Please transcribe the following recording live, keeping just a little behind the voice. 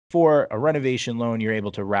For a renovation loan, you're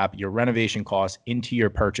able to wrap your renovation costs into your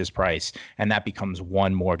purchase price, and that becomes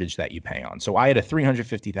one mortgage that you pay on. So I had a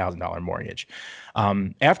 $350,000 mortgage.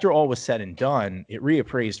 After all was said and done, it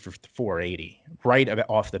reappraised for 480 right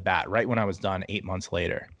off the bat, right when I was done 8 months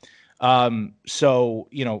later. So,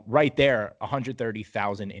 right there,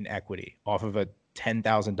 130,000 in equity off of a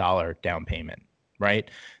 $10,000 down payment,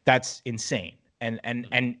 right? That's insane. And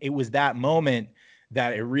it was that moment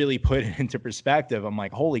that it really put it into perspective. I'm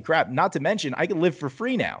like, holy crap. Not to mention, I can live for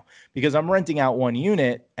free now because I'm renting out one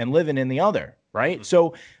unit and living in the other, right?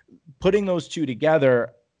 So putting those two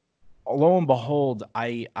together, lo and behold,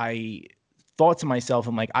 I thought to myself,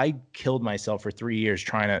 I'm like, I killed myself for 3 years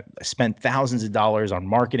trying to spend thousands of dollars on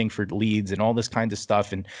marketing for leads and all this kind of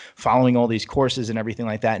stuff and following all these courses and everything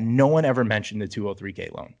like that. No one ever mentioned the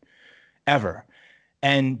 203K loan, ever.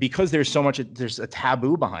 And because there's a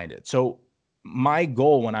taboo behind it. So my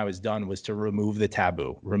goal when I was done was to remove the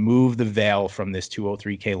taboo, remove the veil from this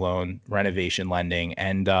 203K loan renovation lending.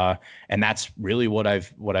 And that's really what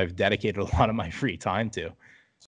I've dedicated a lot of my free time to.